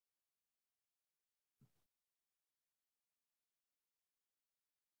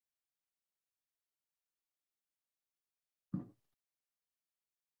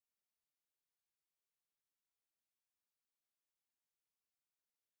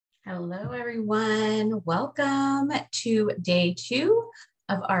Hello, everyone. Welcome to day 2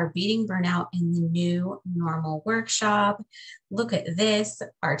 of our Beating Burnout in the New Normal workshop. Look at this.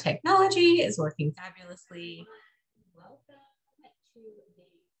 Our technology is working fabulously. Welcome to day 2.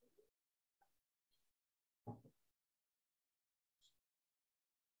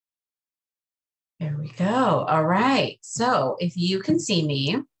 There we go. All right. So if you can see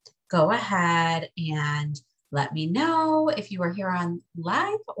me, go ahead and let me know if you are here on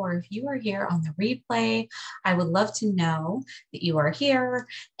live or if you are here on the replay. I would love to know that you are here,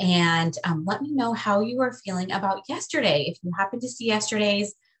 and let me know how you are feeling about yesterday. If you happen to see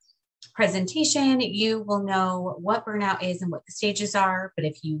yesterday's presentation, you will know what burnout is and what the stages are. But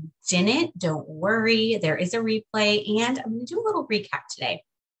if you didn't, don't worry. There is a replay, and I'm going to do a little recap today.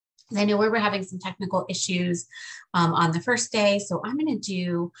 I know we were having some technical issues on the first day, so I'm going to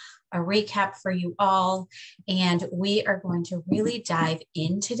do a recap for you all, and we are going to really dive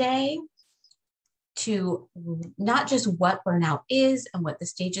in today to not just what burnout is and what the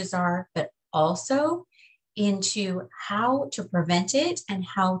stages are, but also into how to prevent it and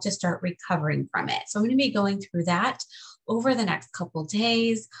how to start recovering from it. So I'm going to be going through that over the next couple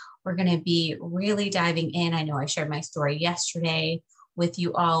days. We're going to be really diving in. I know I shared my story yesterday with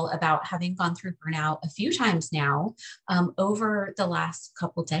you all about having gone through burnout a few times now over the last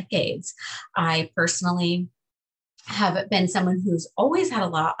couple decades. I personally have been someone who's always had a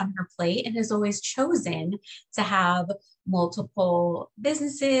lot on her plate and has always chosen to have multiple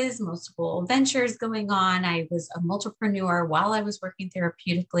businesses, multiple ventures going on. I was a multipreneur while I was working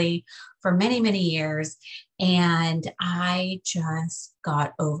therapeutically for many, many years, and I just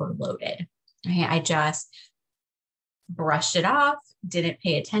got overloaded. Right? I just brushed it off, didn't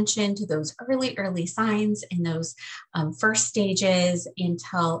pay attention to those early signs in those first stages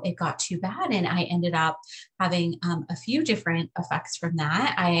until it got too bad. And I ended up having a few different effects from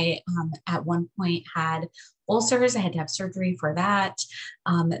that. I, at one point, had ulcers. I had to have surgery for that.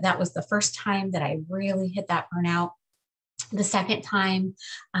 That was the first time that I really hit that burnout. The second time,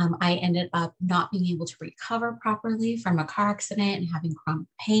 I ended up not being able to recover properly from a car accident and having chronic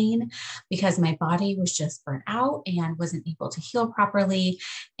pain because my body was just burnt out and wasn't able to heal properly.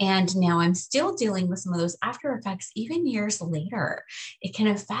 And now I'm still dealing with some of those after effects, even years later. It can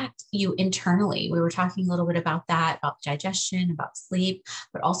affect you internally. We were talking a little bit about that, about digestion, about sleep,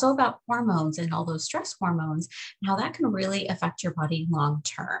 but also about hormones and all those stress hormones, and how that can really affect your body long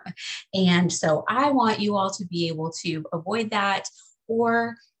term. And so I want you all to be able to avoid that,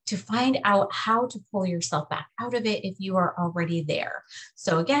 or to find out how to pull yourself back out of it if you are already there.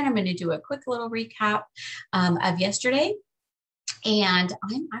 So again, I'm going to do a quick little recap of yesterday. And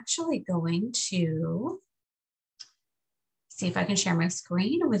I'm actually going to see if I can share my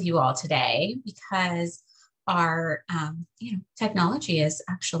screen with you all today, because our technology is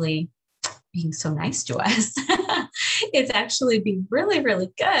actually being so nice to us. It's actually being really,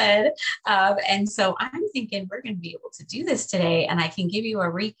 really good. And so I'm thinking we're going to be able to do this today, and I can give you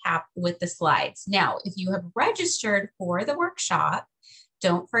a recap with the slides. Now, if you have registered for the workshop,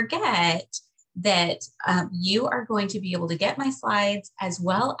 don't forget that you are going to be able to get my slides as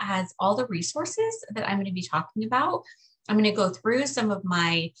well as all the resources that I'm going to be talking about. I'm going to go through some of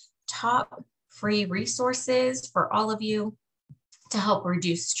my top free resources for all of you to help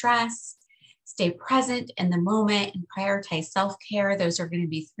reduce stress, stay present in the moment, and prioritize self-care. Those are going to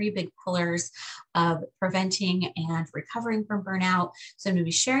be 3 big pillars of preventing and recovering from burnout. So I'm going to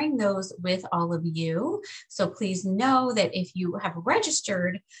be sharing those with all of you. So please know that if you have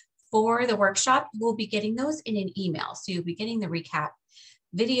registered for the workshop, you will be getting those in an email. So you'll be getting the recap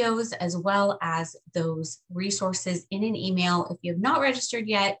videos as well as those resources in an email. If you have not registered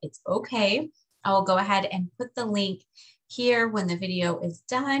yet, it's okay. I will go ahead and put the link here when the video is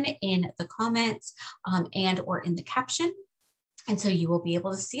done in the comments and or in the caption. And so you will be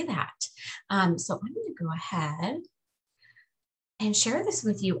able to see that. So I'm going to go ahead and share this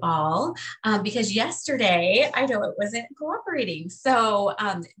with you all because yesterday, I know it wasn't cooperating. So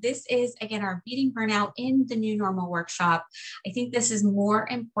this is, again, our Beating Burnout in the New Normal workshop. I think this is more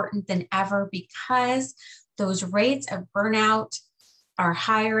important than ever because those rates of burnout are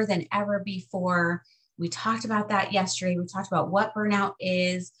higher than ever before. We talked about that yesterday. We talked about what burnout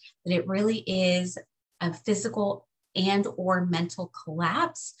is, that it really is a physical and or mental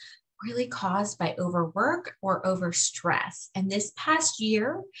collapse really caused by overwork or overstress. And this past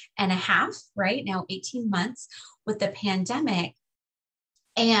year and a half, right now, 18 months with the pandemic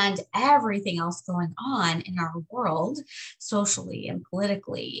and everything else going on in our world, socially and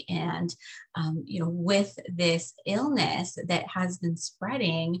politically, and with this illness that has been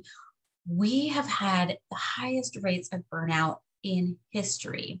spreading, we have had the highest rates of burnout in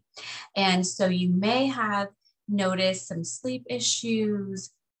history. And so you may have noticed some sleep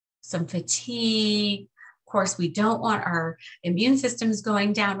issues, some fatigue. Of course, we don't want our immune systems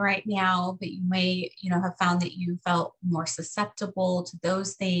going down right now, but you may, have found that you felt more susceptible to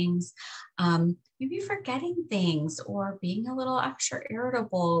those things. Maybe forgetting things or being a little extra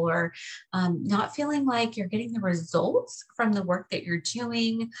irritable or not feeling like you're getting the results from the work that you're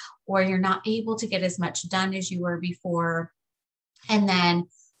doing, or you're not able to get as much done as you were before. And then,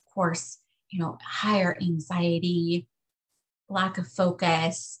 of course, higher anxiety, lack of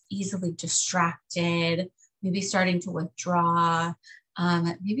focus, easily distracted, maybe starting to withdraw,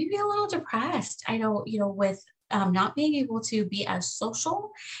 maybe be a little depressed. I know, with not being able to be as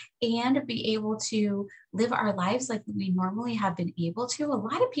social and be able to live our lives like we normally have been able to. A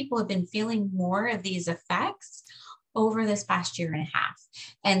lot of people have been feeling more of these effects over this past year and a half.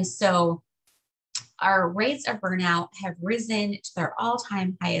 And so our rates of burnout have risen to their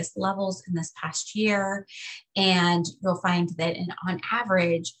all-time highest levels in this past year. And you'll find that on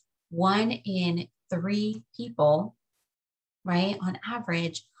average, 1 in 3 people, right, on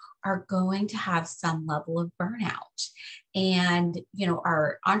average, are going to have some level of burnout. And,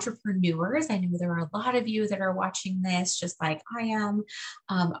 our entrepreneurs, I know there are a lot of you that are watching this, just like I am,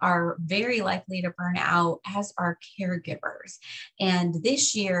 are very likely to burn out, as are caregivers. And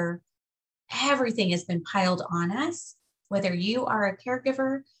this year, everything has been piled on us, whether you are a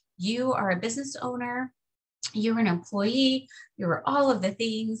caregiver, you are a business owner, you're an employee, you're all of the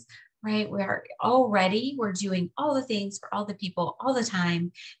things, right? We're doing all the things for all the people all the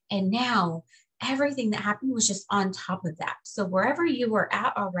time. And now everything that happened was just on top of that. So wherever you were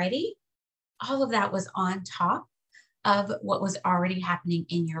at already, all of that was on top of what was already happening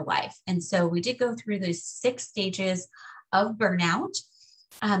in your life. And so we did go through those 6 stages of burnout.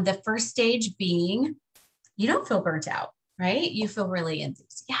 The first stage being, you don't feel burnt out, right? You feel really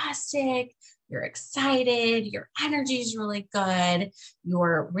enthusiastic. You're excited. Your energy is really good.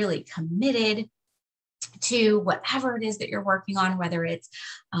 You're really committed to whatever it is that you're working on, whether it's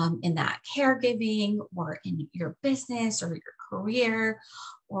in that caregiving or in your business or your career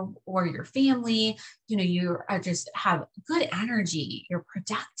or your family. You are just have good energy. You're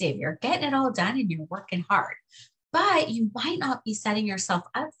productive. You're getting it all done and you're working hard. But you might not be setting yourself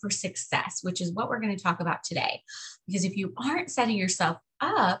up for success, which is what we're going to talk about today. Because if you aren't setting yourself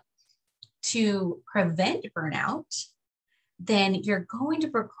up to prevent burnout, then you're going to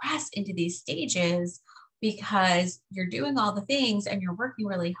progress into these stages because you're doing all the things and you're working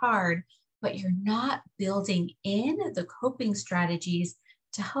really hard, but you're not building in the coping strategies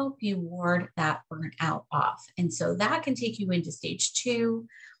to help you ward that burnout off. And so that can take you into stage 2.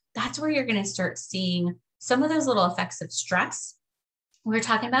 That's where you're going to start seeing some of those little effects of stress we're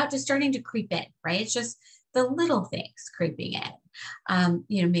talking about just starting to creep in, right? It's just the little things creeping in.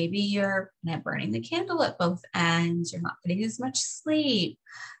 Maybe you're not burning the candle at both ends. You're not getting as much sleep.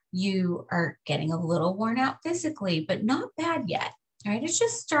 You are getting a little worn out physically, but not bad yet, right? It's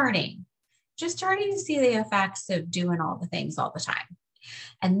just starting to see the effects of doing all the things all the time.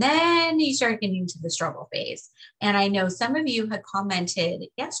 And then you start getting into the struggle phase. And I know some of you had commented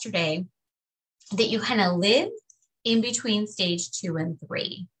yesterday that you kind of live in between stage 2 and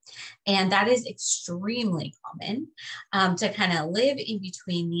 3. And that is extremely common to kind of live in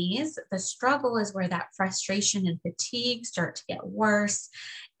between these. The struggle is where that frustration and fatigue start to get worse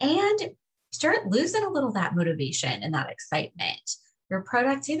and start losing a little that motivation and that excitement. Your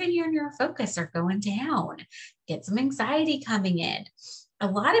productivity and your focus are going down. Get some anxiety coming in. A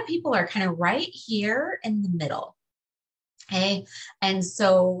lot of people are kind of right here in the middle. Okay. And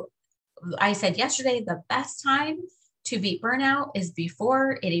so I said yesterday, the best time to beat burnout is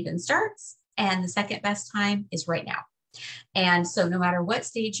before it even starts. And the second best time is right now. And so no matter what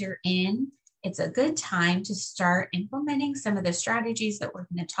stage you're in, it's a good time to start implementing some of the strategies that we're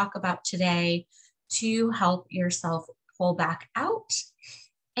going to talk about today to help yourself pull back out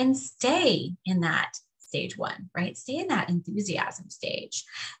and stay in that stage 1, right? Stay in that enthusiasm stage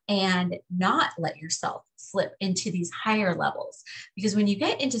and not let yourself slip into these higher levels. Because when you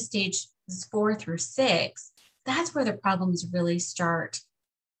get into stage 4 through 6, that's where the problems really start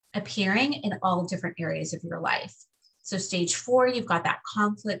appearing in all different areas of your life. So stage 4, you've got that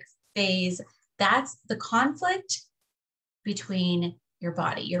conflict phase. That's the conflict between your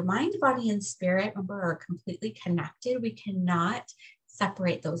body, your mind, body, and spirit, remember, are completely connected. We cannot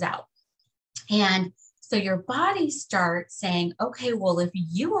separate those out. And so your body starts saying, okay, well, if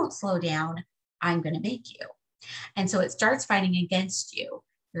you won't slow down, I'm going to make you. And so it starts fighting against you.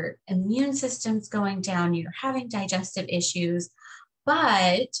 Your immune system's going down, you're having digestive issues,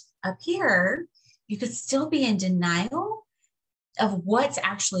 but up here, you could still be in denial of what's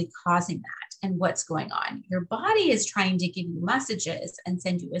actually causing that and what's going on. Your body is trying to give you messages and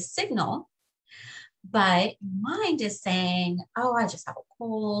send you a signal, but your mind is saying, oh, I just have a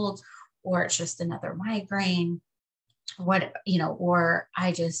cold, or it's just another migraine, or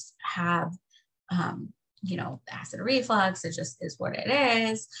I just have, acid reflux. It just is what it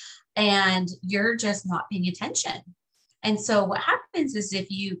is. And you're just not paying attention. And so what happens is if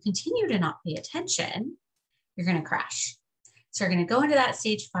you continue to not pay attention, you're going to crash. So you're going to go into that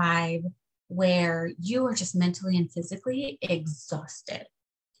stage 5 where you are just mentally and physically exhausted.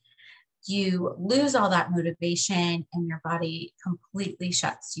 You lose all that motivation and your body completely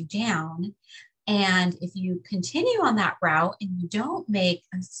shuts you down. And if you continue on that route and you don't make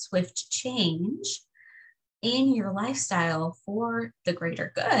a swift change in your lifestyle for the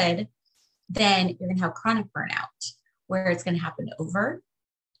greater good, then you're going to have chronic burnout, where it's going to happen over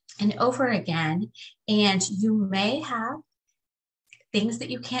and over again. And you may have things that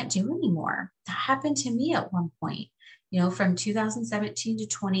you can't do anymore. That happened to me at one point, from 2017 to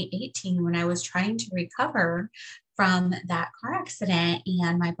 2018, when I was trying to recover from that car accident,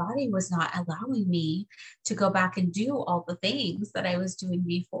 and my body was not allowing me to go back and do all the things that I was doing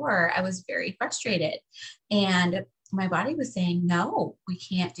before. I was very frustrated, and my body was saying, no, we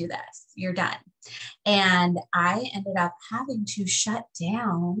can't do this. You're done. And I ended up having to shut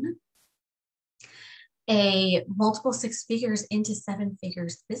down a multiple 6 figures into 7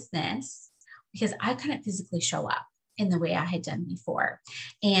 figures business because I couldn't physically show up in the way I had done before.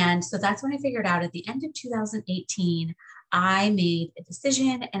 And so that's when I figured out at the end of 2018, I made a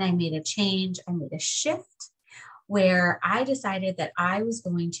decision and I made a change. I made a shift where I decided that I was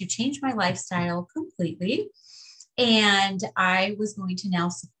going to change my lifestyle completely. And I was going to now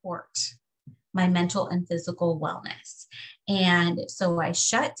support my mental and physical wellness. And so I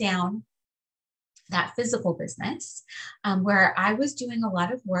shut down that physical business where I was doing a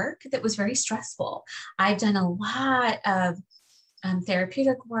lot of work that was very stressful. I've done a lot of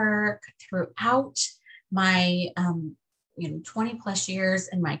therapeutic work throughout my 20 plus years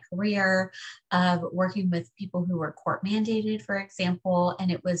in my career of working with people who were court mandated, for example,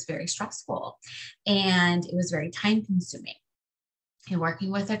 and it was very stressful and it was very time consuming. And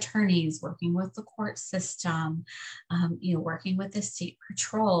working with attorneys, working with the court system, working with the state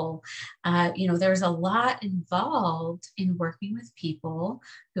patrol, there's a lot involved in working with people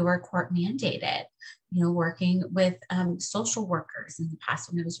who are court mandated, working with social workers in the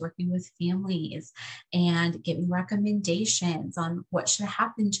past when I was working with families and giving recommendations on what should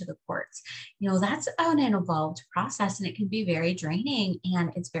happen to the courts. That's an involved process and it can be very draining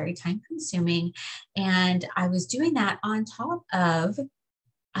and it's very time consuming. And I was doing that on top of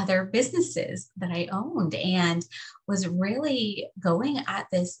other businesses that I owned and was really going at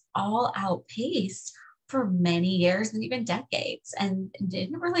this all out pace for many years and even decades, and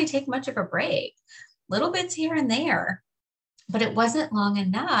didn't really take much of a break. Little bits here and there, but it wasn't long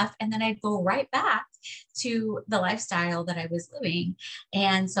enough. And then I'd go right back to the lifestyle that I was living.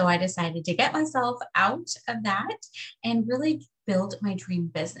 And so I decided to get myself out of that and really build my dream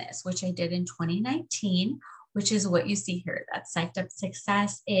business, which I did in 2019, which is what you see here. That's Psyched Up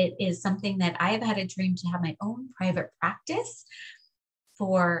Success. It is something that I have had a dream to have my own private practice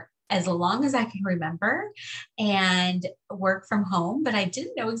for as long as I can remember and work from home, but I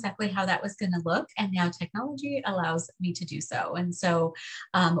didn't know exactly how that was going to look. And now technology allows me to do so. And so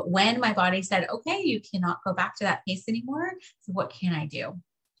when my body said, okay, you cannot go back to that pace anymore, so what can I do?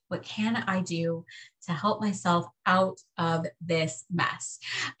 What can I do to help myself out of this mess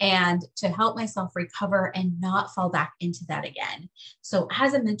and to help myself recover and not fall back into that again? So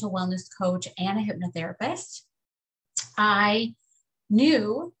as a mental wellness coach and a hypnotherapist, I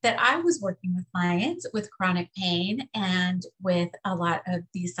knew that I was working with clients with chronic pain and with a lot of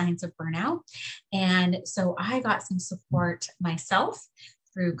these signs of burnout. And so I got some support myself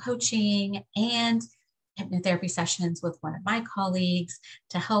through coaching and hypnotherapy sessions with one of my colleagues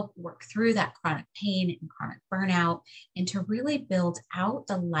to help work through that chronic pain and chronic burnout and to really build out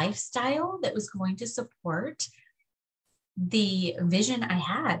the lifestyle that was going to support the vision I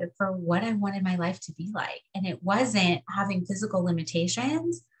had for what I wanted my life to be like. And it wasn't having physical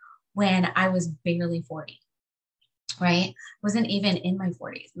limitations when I was barely 40, right? I wasn't even in my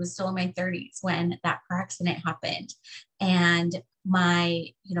 40s. It was still in my 30s when that car accident happened. And my,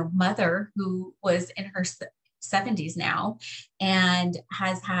 mother, who was in her 70s now and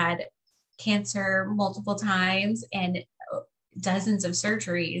has had cancer multiple times and dozens of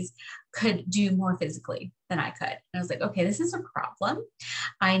surgeries could do more physically than I could. And I was like, okay, this is a problem.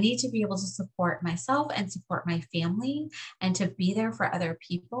 I need to be able to support myself and support my family, and to be there for other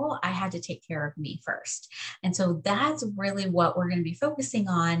people. I had to take care of me first. And so that's really what we're going to be focusing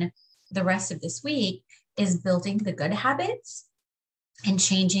on the rest of this week, is building the good habits and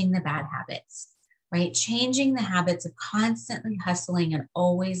changing the bad habits, right? Changing the habits of constantly hustling and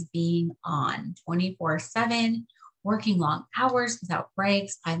always being on 24/7, working long hours without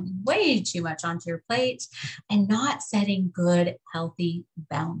breaks, piling way too much onto your plate, and not setting good, healthy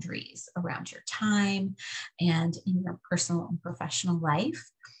boundaries around your time and in your personal and professional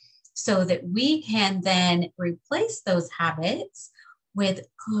life, so that we can then replace those habits with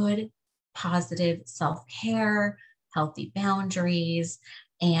good, positive self-care, healthy boundaries,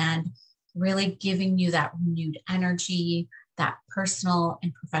 and really giving you that renewed energy, that personal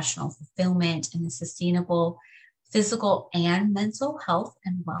and professional fulfillment, and the sustainable physical and mental health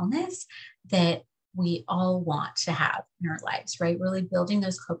and wellness that we all want to have in our lives, right? Really building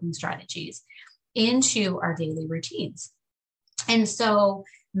those coping strategies into our daily routines. And so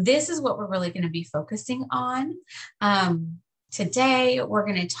this is what we're really going to be focusing on. Today, we're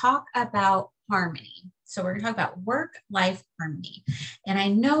going to talk about harmony. So we're going to talk about work-life harmony. And I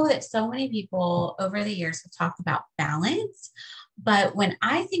know that so many people over the years have talked about balance, but when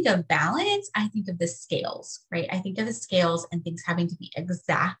I think of balance, I think of the scales, right? I think of the scales and things having to be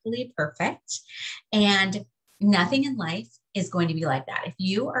exactly perfect. And nothing in life is going to be like that. If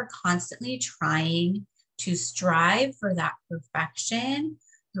you are constantly trying to strive for that perfection,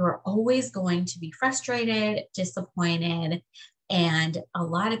 you're always going to be frustrated, disappointed, and a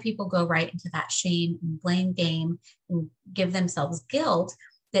lot of people go right into that shame and blame game and give themselves guilt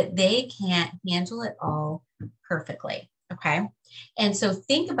that they can't handle it all perfectly. Okay. And so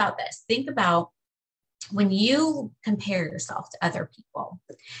think about this. Think about when you compare yourself to other people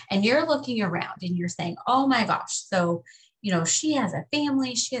and you're looking around and you're saying, oh my gosh, so, she has a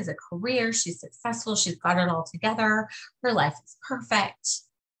family, she has a career, she's successful, she's got it all together, her life is perfect.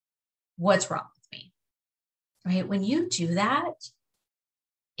 What's wrong with me? Right? When you do that,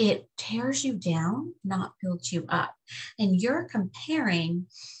 it tears you down, not builds you up. And you're comparing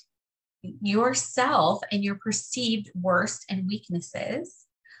yourself and your perceived worst and weaknesses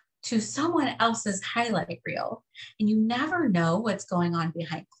to someone else's highlight reel. And you never know what's going on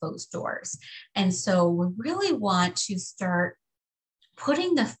behind closed doors. And so we really want to start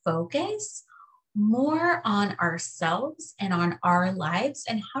putting the focus more on ourselves and on our lives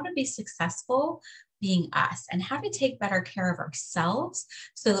and how to be successful being us and how to take better care of ourselves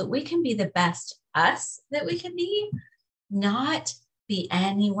so that we can be the best us that we can be, not be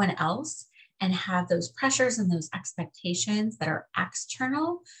anyone else and have those pressures and those expectations that are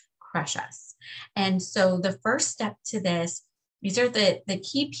external crush us. And so the first step to this, these are the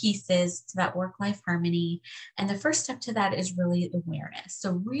key pieces to that work-life harmony. And the first step to that is really awareness.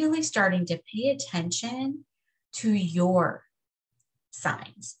 So really starting to pay attention to your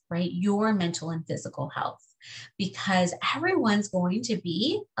signs, right? Your mental and physical health, because everyone's going to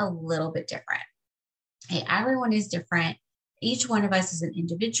be a little bit different. Okay, everyone is different. Each one of us is an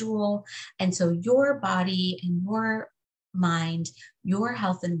individual. And so your body and your mind, your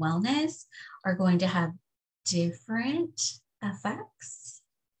health and wellness are going to have different effects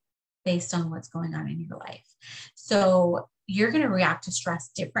based on what's going on in your life. So you're going to react to stress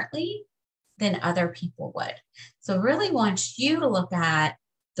differently than other people would. So really want you to look at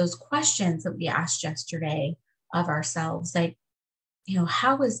those questions that we asked yesterday of ourselves, like,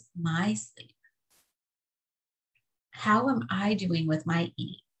 how was my sleep? How am I doing with my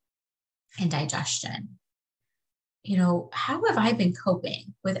eat and digestion? How have I been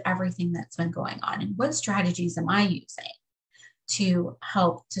coping with everything that's been going on? And what strategies am I using to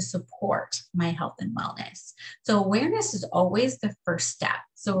help to support my health and wellness? So awareness is always the first step.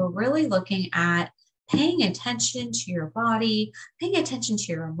 So we're really looking at paying attention to your body, paying attention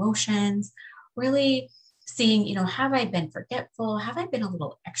to your emotions, really seeing, have I been forgetful? Have I been a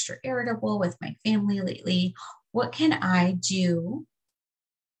little extra irritable with my family lately? What can I do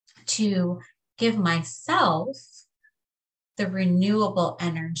to give myself the renewable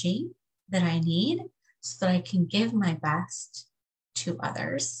energy that I need so that I can give my best to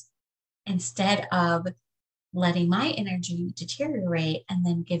others instead of letting my energy deteriorate and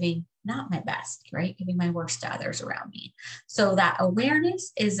then giving not my best, right? Giving my worst to others around me. So that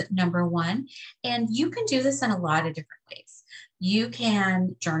awareness is number one. And you can do this in a lot of different ways. You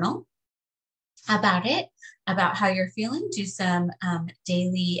can journal about it, about how you're feeling, do some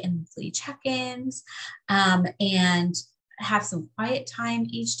daily and monthly check-ins, and have some quiet time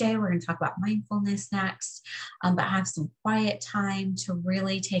each day. We're going to talk about mindfulness next, but have some quiet time to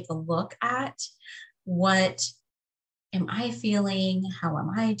really take a look at what am I feeling? How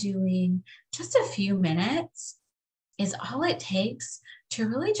am I doing? Just a few minutes is all it takes to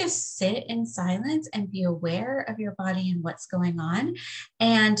really just sit in silence and be aware of your body and what's going on,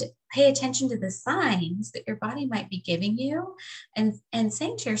 and pay attention to the signs that your body might be giving you, and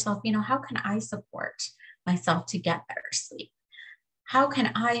saying to yourself, how can I support myself to get better sleep? How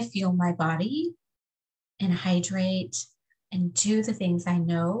can I feel my body and hydrate and do the things I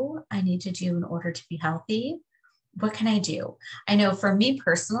know I need to do in order to be healthy? What can I do? I know for me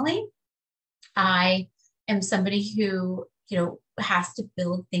personally, I am somebody who, has to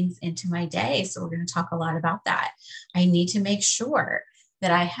build things into my day. So we're going to talk a lot about that. I need to make sure that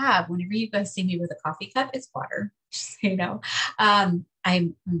I have, whenever you guys see me with a coffee cup, it's water, just so you know. I'm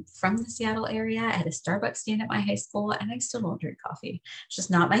from the Seattle area. I had a Starbucks stand at my high school, and I still don't drink coffee. It's just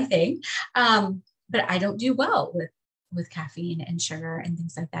not my thing. But I don't do well with caffeine and sugar and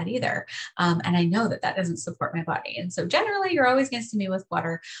things like that either. And I know that doesn't support my body. And so generally you're always going to see me with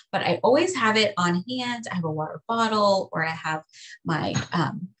water, but I always have it on hand. I have a water bottle, or I have my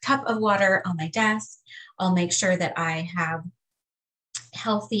cup of water on my desk. I'll make sure that I have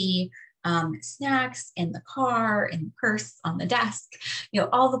healthy snacks in the car, in the purse, on the desk,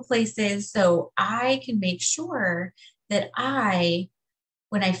 all the places. So I can make sure that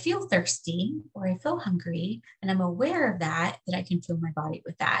when I feel thirsty or I feel hungry and I'm aware of that I can fuel my body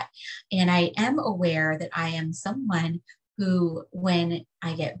with that. And I am aware that I am someone who, when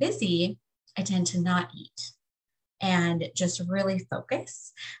I get busy, I tend to not eat and just really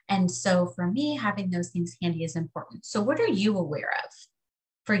focus. And so for me, having those things handy is important. So what are you aware of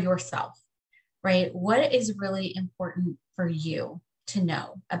for yourself, right? What is really important for you to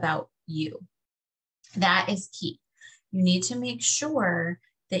know about you? That is key. You need to make sure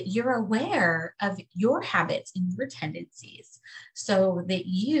that you're aware of your habits and your tendencies so that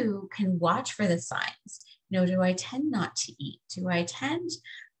you can watch for the signs. Do I tend not to eat? Do I tend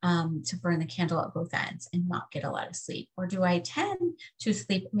to burn the candle at both ends and not get a lot of sleep? Or do I tend to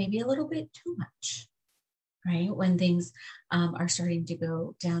sleep maybe a little bit too much, right? When things are starting to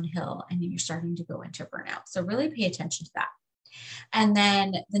go downhill and you're starting to go into burnout. So really pay attention to that. And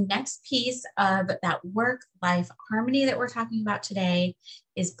then the next piece of that work-life harmony that we're talking about today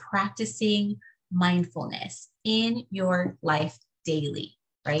is practicing mindfulness in your life daily,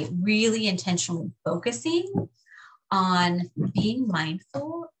 right? Really intentionally focusing on being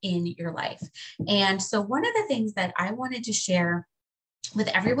mindful in your life. And so one of the things that I wanted to share with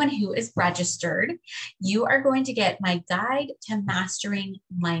everyone who is registered, you are going to get my guide to mastering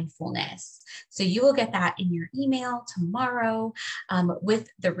mindfulness. So you will get that in your email tomorrow with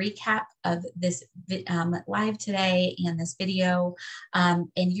the recap of this live today and this video. And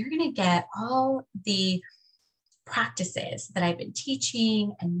you're going to get all the practices that I've been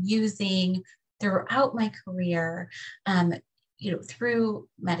teaching and using throughout my career, through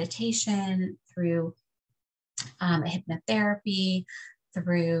meditation, through hypnotherapy,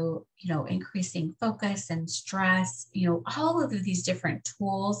 through, increasing focus and stress, all of these different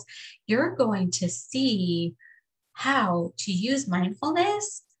tools. You're going to see how to use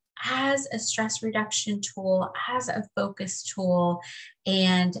mindfulness as a stress reduction tool, as a focus tool,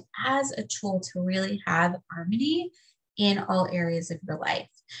 and as a tool to really have harmony in all areas of your life.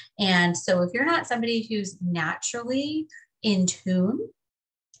 And so if you're not somebody who's naturally in tune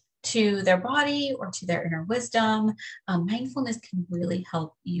to their body or to their inner wisdom, mindfulness can really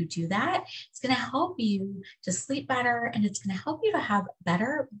help you do that. It's going to help you to sleep better, and it's going to help you to have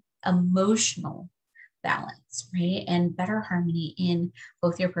better emotional balance, right? And better harmony in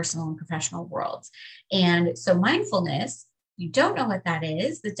both your personal and professional worlds. And so mindfulness, you don't know what that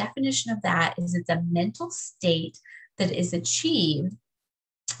is. The definition of that is it's a mental state that is achieved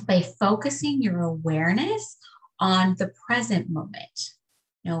by focusing your awareness on the present moment.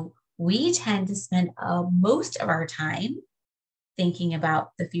 We tend to spend most of our time thinking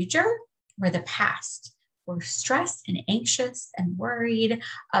about the future or the past. We're stressed and anxious and worried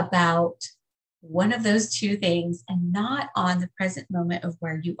about one of those two things and not on the present moment of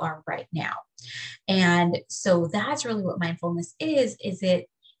where you are right now. And so that's really what mindfulness is it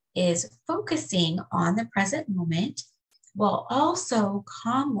is focusing on the present moment while also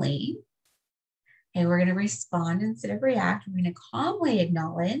calmly, okay, we're going to respond instead of react. We're going to calmly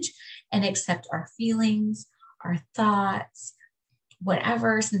acknowledge and accept our feelings, our thoughts,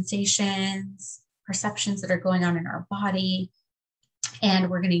 whatever sensations, perceptions that are going on in our body. And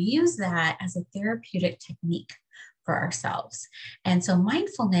we're going to use that as a therapeutic technique for ourselves. And so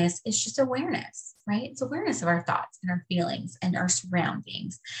mindfulness is just awareness, right? It's awareness of our thoughts and our feelings and our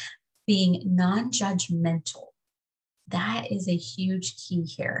surroundings, being non-judgmental. That is a huge key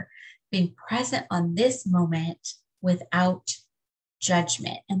here. Being present on this moment without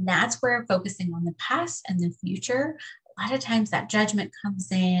judgment. And that's where focusing on the past and the future, a lot of times that judgment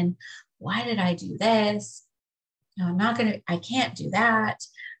comes in. Why did I do this? No, I can't do that.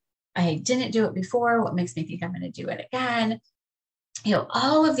 I didn't do it before. What makes me think I'm going to do it again?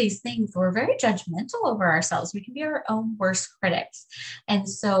 All of these things, we're very judgmental over ourselves. We can be our own worst critics. And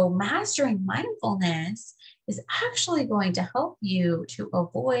so mastering mindfulness is actually going to help you to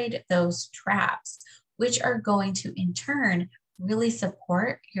avoid those traps, which are going to in turn really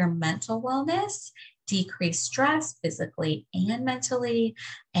support your mental wellness, decrease stress physically and mentally,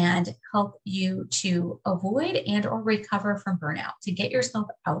 and help you to avoid and or recover from burnout, to get yourself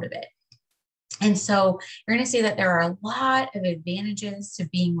out of it. And so you're going to see that there are a lot of advantages to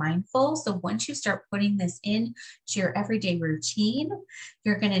being mindful. So once you start putting this into your everyday routine,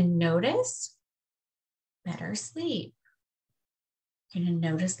 you're going to notice better sleep. You're going to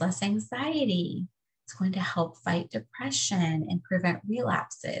notice less anxiety. It's going to help fight depression and prevent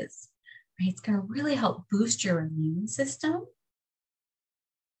relapses. Right? It's going to really help boost your immune system,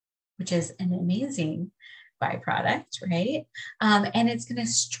 which is an amazing byproduct, right? And it's going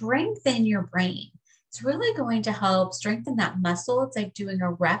to strengthen your brain. It's really going to help strengthen that muscle. It's like doing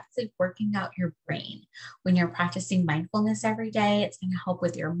a rep, it's like working out your brain. When you're practicing mindfulness every day, it's going to help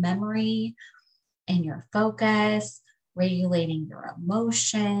with your memory and your focus, regulating your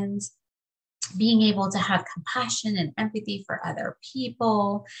emotions, being able to have compassion and empathy for other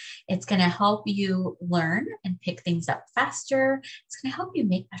people. It's going to help you learn and pick things up faster. It's going to help you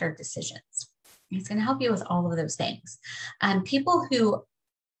make better decisions. It's going to help you with all of those things. People who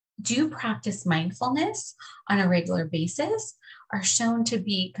do practice mindfulness on a regular basis are shown to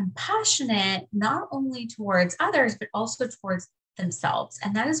be compassionate, not only towards others, but also towards themselves.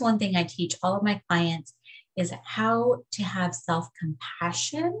 And that is one thing I teach all of my clients, is how to have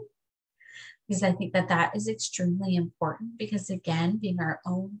self-compassion, because I think that that is extremely important, because again, being our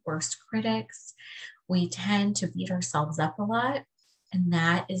own worst critics, we tend to beat ourselves up a lot, and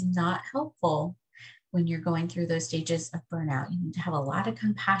that is not helpful. When you're going through those stages of burnout, you need to have a lot of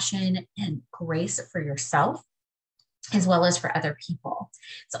compassion and grace for yourself, as well as for other people.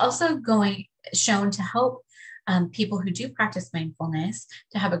 It's also shown to help people who do practice mindfulness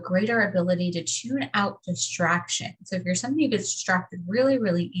to have a greater ability to tune out distraction. So if you're somebody who gets distracted really,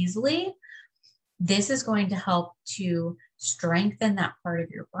 really easily, this is going to help to strengthen that part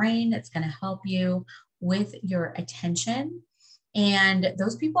of your brain. It's going to help you with your attention. And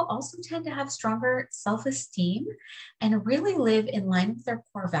those people also tend to have stronger self-esteem and really live in line with their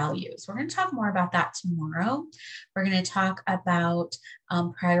core values. We're going to talk more about that tomorrow. We're going to talk about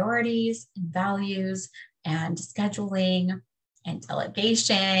priorities and values and scheduling and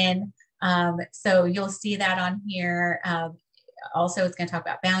delegation. So you'll see that on here. Also, it's going to talk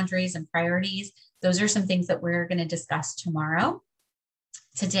about boundaries and priorities. Those are some things that we're going to discuss tomorrow.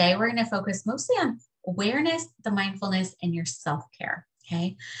 Today, we're going to focus mostly on awareness, the mindfulness, and your self-care.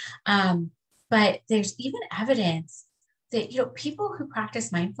 Okay. But there's even evidence that, people who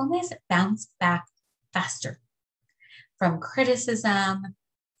practice mindfulness bounce back faster from criticism,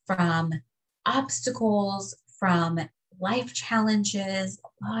 from obstacles, from life challenges,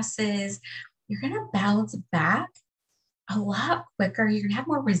 losses. You're going to bounce back a lot quicker. You're going to have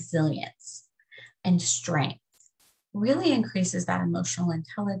more resilience and strength. Really increases that emotional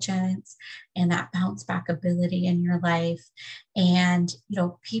intelligence and that bounce back ability in your life. And,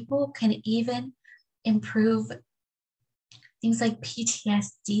 people can even improve things like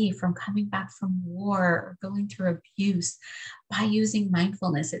PTSD from coming back from war or going through abuse by using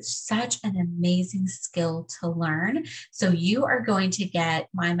mindfulness. It's such an amazing skill to learn. So you are going to get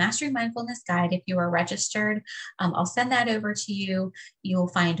my Mastering Mindfulness guide if you are registered. I'll send that over to you. You'll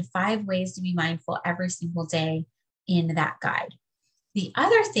find 5 ways to be mindful every single day in that guide. The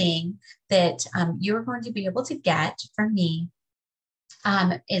other thing that you're going to be able to get from me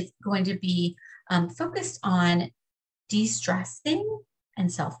is going to be focused on de-stressing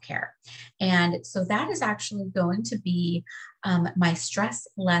and self-care. And so that is actually going to be my Stress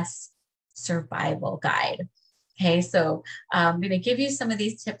Less Survival Guide. Okay, so I'm going to give you some of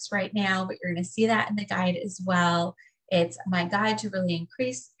these tips right now, but you're going to see that in the guide as well. It's my guide to really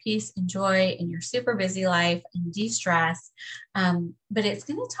increase peace and joy in your super busy life and de-stress. But it's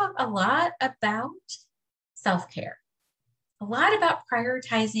going to talk a lot about self-care, a lot about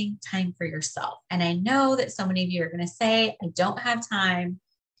prioritizing time for yourself. And I know that so many of you are going to say, I don't have time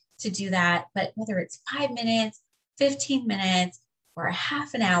to do that. But whether it's 5 minutes 15 minutes or a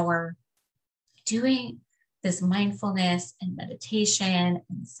half an hour doing this mindfulness and meditation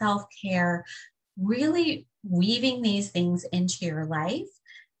and self-care, really weaving these things into your life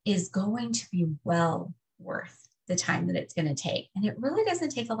is going to be well worth the time that it's going to take. And it really doesn't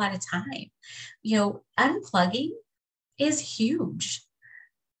take a lot of time. Unplugging is huge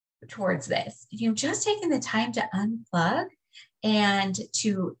towards this. Just taking the time to unplug and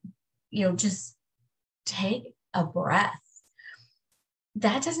to, just take a breath.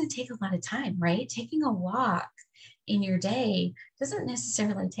 That doesn't take a lot of time, right? Taking a walk in your day doesn't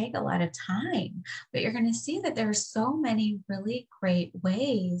necessarily take a lot of time, but you're going to see that there are so many really great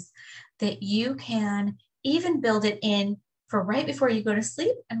ways that you can even build it in for right before you go to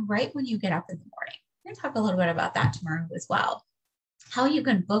sleep and right when you get up in the morning. We're going to talk a little bit about that tomorrow as well. How you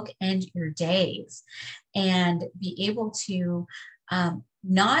can bookend your days and be able to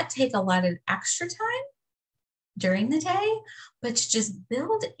not take a lot of extra time during the day, but to just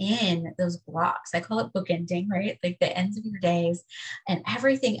build in those blocks. I call it bookending, right? Like the ends of your days, and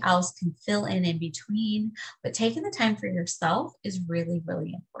everything else can fill in between. But taking the time for yourself is really,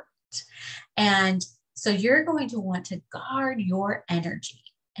 really important. And so you're going to want to guard your energy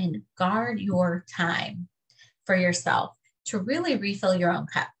and guard your time for yourself to really refill your own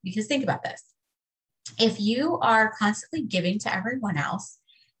cup. Because think about this. If you are constantly giving to everyone else,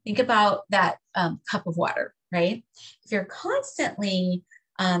 think about that cup of water, right? If you're constantly,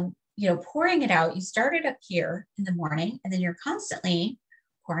 pouring it out, you start it up here in the morning, and then you're constantly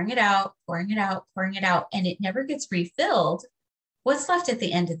pouring it out, and it never gets refilled. What's left at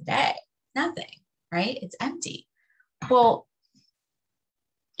the end of the day? Nothing, right? It's empty. Well,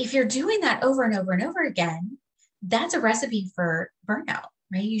 if you're doing that over and over and over again, that's a recipe for burnout,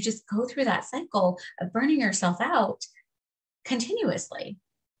 right? You just go through that cycle of burning yourself out continuously.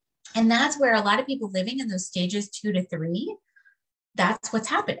 And that's where a lot of people living in those stages 2 to 3, that's what's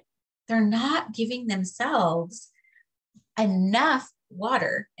happening. They're not giving themselves enough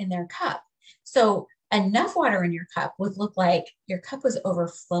water in their cup. So enough water in your cup would look like your cup was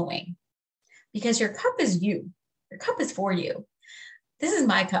overflowing, because your cup is you. Your cup is for you. This is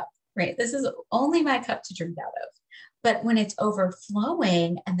my cup, right? This is only my cup to drink out of. But when it's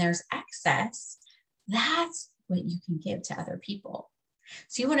overflowing and there's excess, that's what you can give to other people.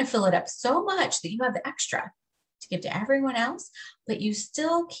 So you want to fill it up so much that you have the extra to give to everyone else, but you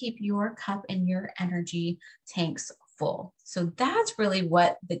still keep your cup and your energy tanks full. So that's really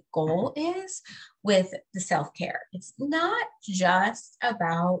what the goal is with the self-care. It's not just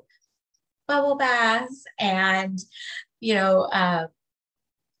about bubble baths and,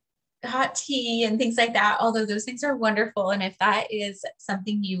 hot tea and things like that, although those things are wonderful. And if that is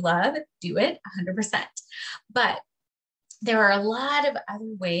something you love, do it 100%. But there are a lot of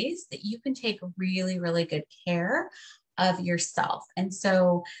other ways that you can take really, really good care of yourself. And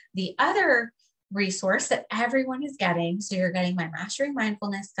so the other resource that everyone is getting, so you're getting my Mastering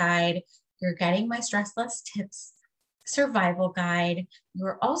Mindfulness guide, you're getting my Stress Less Tips survival guide.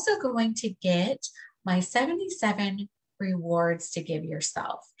 You're also going to get my 77 rewards to give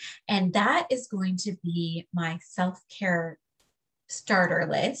yourself. And that is going to be my self-care starter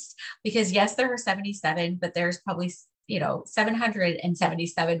list, because yes, there are 77, but there's probably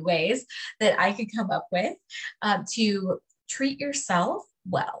 777 ways that I could come up with to treat yourself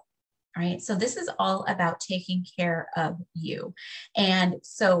well. Right. So this is all about taking care of you. And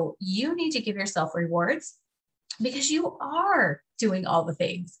so you need to give yourself rewards, because you are doing all the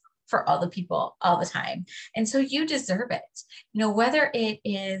things for all the people all the time. And so you deserve it. Whether it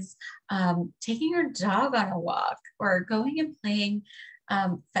is taking your dog on a walk or going and playing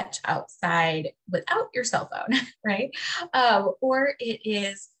fetch outside without your cell phone, right? Or it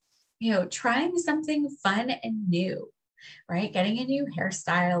is, trying something fun and new, right? Getting a new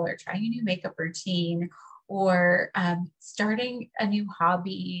hairstyle or trying a new makeup routine, or starting a new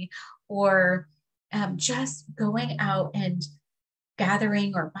hobby, or just going out and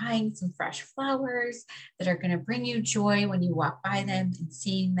gathering or buying some fresh flowers that are going to bring you joy when you walk by them and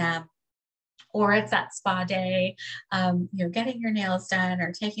seeing them. Or it's that spa day, getting your nails done,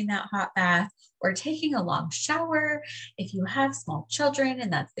 or taking that hot bath, or taking a long shower if you have small children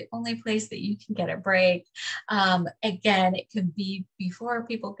and that's the only place that you can get a break. Again, it could be before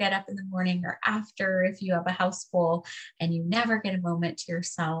people get up in the morning, or after if you have a house full and you never get a moment to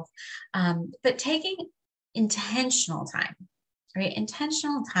yourself. But taking intentional time, right?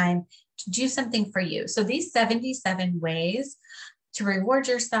 Intentional time to do something for you. So these 77 ways to reward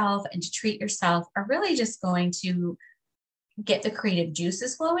yourself and to treat yourself are really just going to get the creative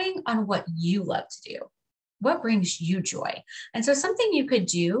juices flowing on what you love to do, what brings you joy. And so something you could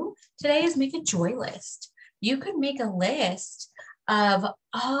do today is make a joy list. You could make a list of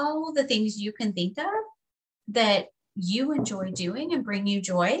all the things you can think of that you enjoy doing and bring you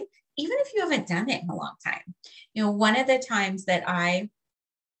joy, even if you haven't done it in a long time. One of the times that I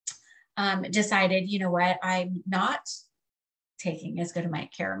decided, you know what, I'm not taking as good of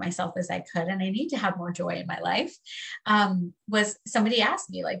care of myself as I could, and I need to have more joy in my life, was somebody asked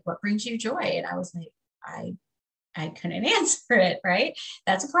me, like, what brings you joy? And I was like, I couldn't answer it, right?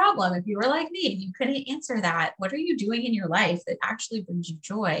 That's a problem. If you were like me and you couldn't answer that, what are you doing in your life that actually brings you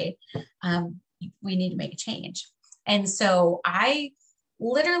joy? We need to make a change. And so I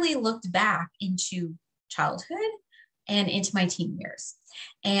literally looked back into childhood and into my teen years.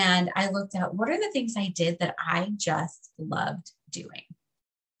 And I looked at what are the things I did that I just loved doing.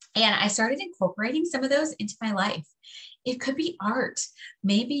 And I started incorporating some of those into my life. It could be art.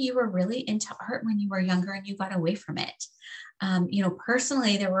 Maybe you were really into art when you were younger and you got away from it.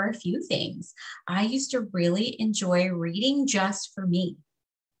 Personally, there were a few things. I used to really enjoy reading just for me,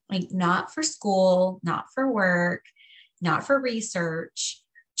 like not for school, not for work, not for research,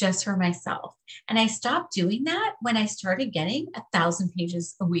 just for myself. And I stopped doing that when I started getting 1,000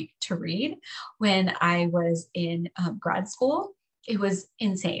 pages a week to read when I was in grad school. It was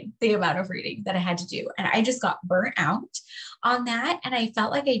insane, the amount of reading that I had to do. And I just got burnt out on that. And I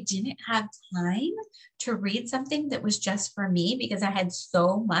felt like I didn't have time to read something that was just for me because I had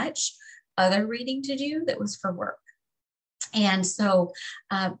so much other reading to do that was for work. And so,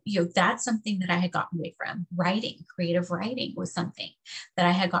 that's something that I had gotten away from. Writing, creative writing was something that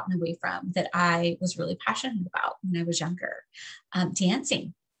I had gotten away from that I was really passionate about when I was younger.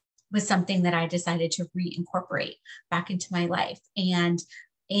 Dancing was something that I decided to reincorporate back into my life. And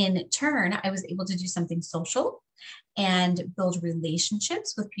in turn, I was able to do something social and build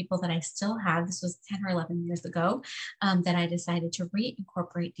relationships with people that I still have. This was 10 or 11 years ago that I decided to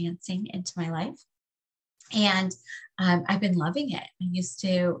reincorporate dancing into my life. And I've been loving it. I used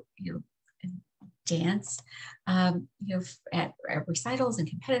to, dance, at recitals and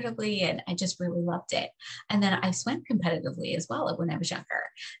competitively, and I just really loved it. And then I swam competitively as well when I was younger.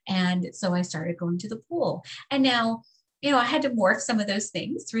 And so I started going to the pool. And now, I had to morph some of those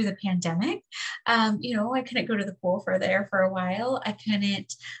things through the pandemic. I couldn't go to the pool for a while. I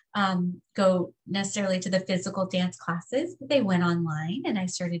couldn't go necessarily to the physical dance classes. They went online and I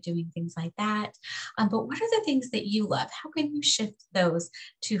started doing things like that. But what are the things that you love? How can you shift those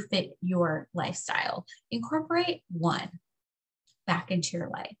to fit your lifestyle? Incorporate one back into your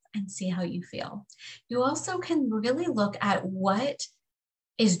life and see how you feel. You also can really look at what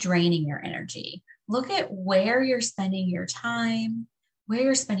is draining your energy. Look at where you're spending your time, where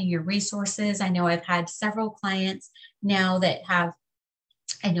you're spending your resources. I know I've had several clients now that have,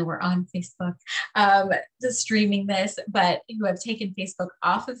 I know we're on Facebook, streaming this, but who have taken Facebook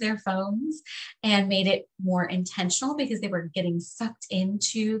off of their phones and made it more intentional because they were getting sucked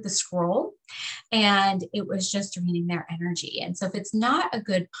into the scroll and it was just draining their energy. And so if it's not a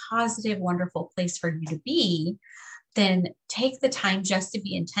good, positive, wonderful place for you to be, then take the time just to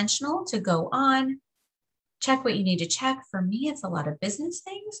be intentional, to go on, check what you need to check. For me, it's a lot of business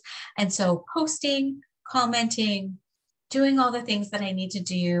things. And so posting, commenting, doing all the things that I need to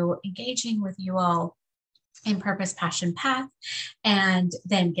do, engaging with you all in Purpose, Passion, Path, and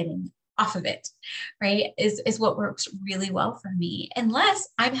then getting off of it, right, is what works really well for me. Unless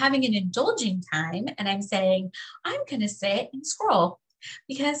I'm having an indulging time and I'm saying, I'm going to sit and scroll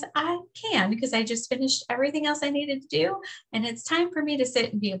because I just finished everything else I needed to do. And it's time for me to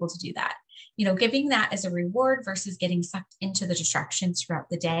sit and be able to do that. Giving that as a reward versus getting sucked into the distractions throughout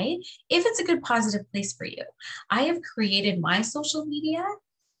the day, if it's a good, positive place for you. I have created my social media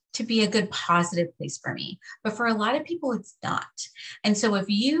to be a good, positive place for me. But for a lot of people, it's not. And so if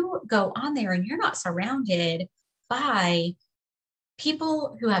you go on there and you're not surrounded by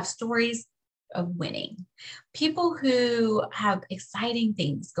people who have stories of winning, people who have exciting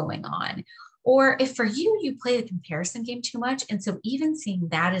things going on, or if for you play the comparison game too much, and so even seeing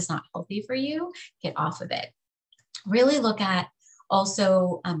that is not healthy for you, get off of it. Really look at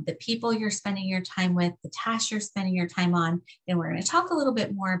also the people you're spending your time with, the tasks you're spending your time on. And we're going to talk a little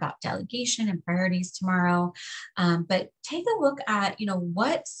bit more about delegation and priorities tomorrow. But take a look at,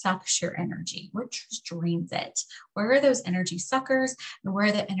 what sucks your energy, what just drains it. Where are those energy suckers and where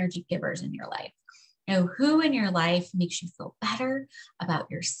are the energy givers in your life? Who in your life makes you feel better about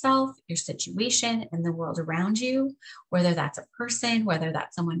yourself, your situation, and the world around you, whether that's a person, whether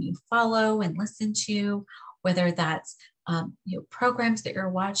that's someone you follow and listen to, whether that's programs that you're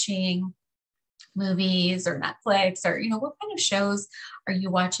watching, movies or Netflix, or, what kind of shows are you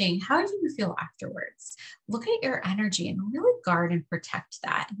watching? How do you feel afterwards? Look at your energy and really guard and protect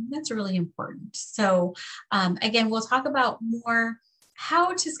that. I think that's really important. So again, we'll talk about more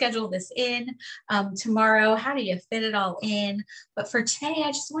how to schedule this in tomorrow. How do you fit it all in? But for today,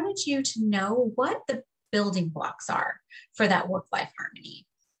 I just wanted you to know what the building blocks are for that work-life harmony.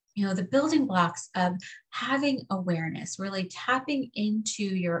 The building blocks of having awareness, really tapping into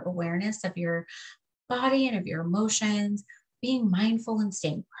your awareness of your body and of your emotions, being mindful and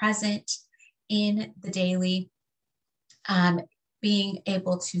staying present in the daily, being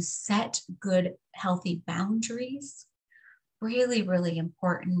able to set good, healthy boundaries, really, really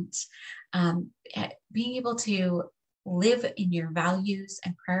important. Being able to live in your values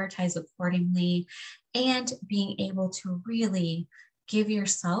and prioritize accordingly, and being able to really give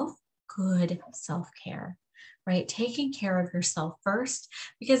yourself good self-care, right? Taking care of yourself first,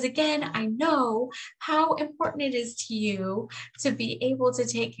 because again, I know how important it is to you to be able to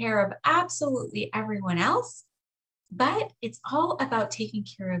take care of absolutely everyone else, but it's all about taking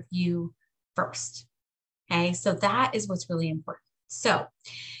care of you first. Okay, so that is what's really important. So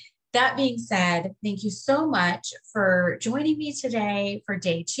that being said, thank you so much for joining me today for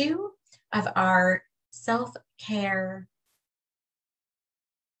day 2 of our self-care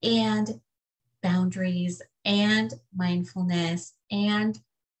and boundaries and mindfulness and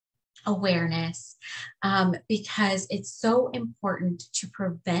awareness, because it's so important to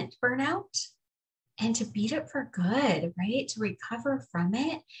prevent burnout and to beat it for good, right? To recover from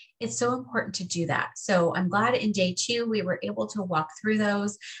it. It's so important to do that. So I'm glad in day 2, we were able to walk through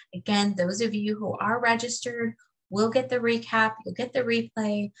those. Again, those of you who are registered will get the recap, you'll get the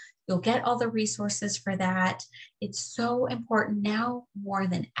replay, you'll get all the resources for that. It's so important now more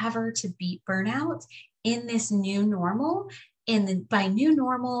than ever to beat burnout in this new normal. And by new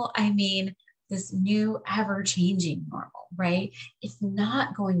normal, I mean this new ever-changing normal, right? It's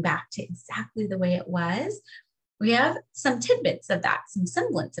not going back to exactly the way it was. We have some tidbits of that, some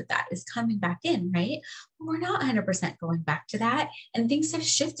semblance of that is coming back in, right? But we're not 100% going back to that. And things have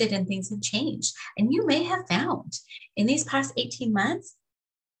shifted and things have changed. And you may have found in these past 18 months,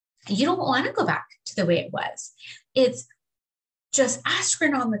 you don't want to go back to the way it was. It's just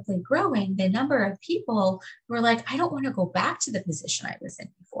astronomically growing, the number of people who are like, I don't want to go back to the position I was in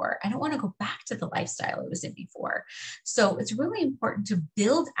before. I don't want to go back to the lifestyle I was in before. So it's really important to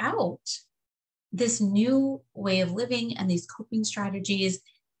build out this new way of living and these coping strategies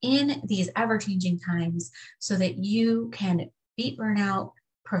in these ever-changing times so that you can beat burnout,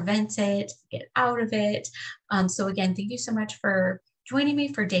 prevent it, get out of it. So again, thank you so much for joining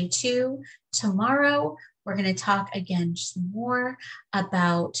me for day 2. Tomorrow, we're going to talk again just more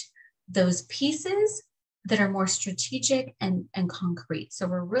about those pieces that are more strategic and concrete. So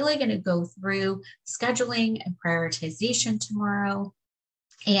we're really going to go through scheduling and prioritization tomorrow,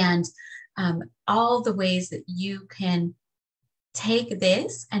 and all the ways that you can take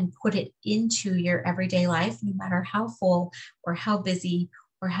this and put it into your everyday life, no matter how full or how busy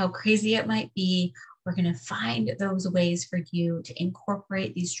or how crazy it might be. We're going to find those ways for you to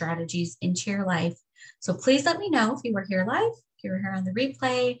incorporate these strategies into your life. So please let me know if you were here live, if you were here on the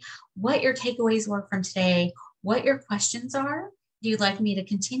replay, what your takeaways were from today, what your questions are you'd like me to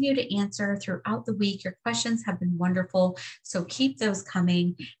continue to answer throughout the week. Your questions have been wonderful, so keep those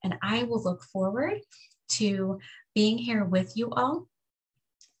coming, and I will look forward to being here with you all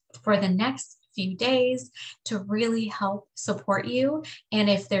for the next few days to really help support you. And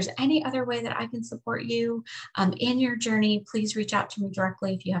if there's any other way that I can support you in your journey, please reach out to me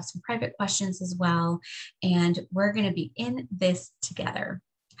directly if you have some private questions as well. And we're going to be in this together.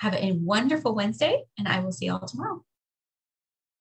 Have a wonderful Wednesday, and I will see you all tomorrow.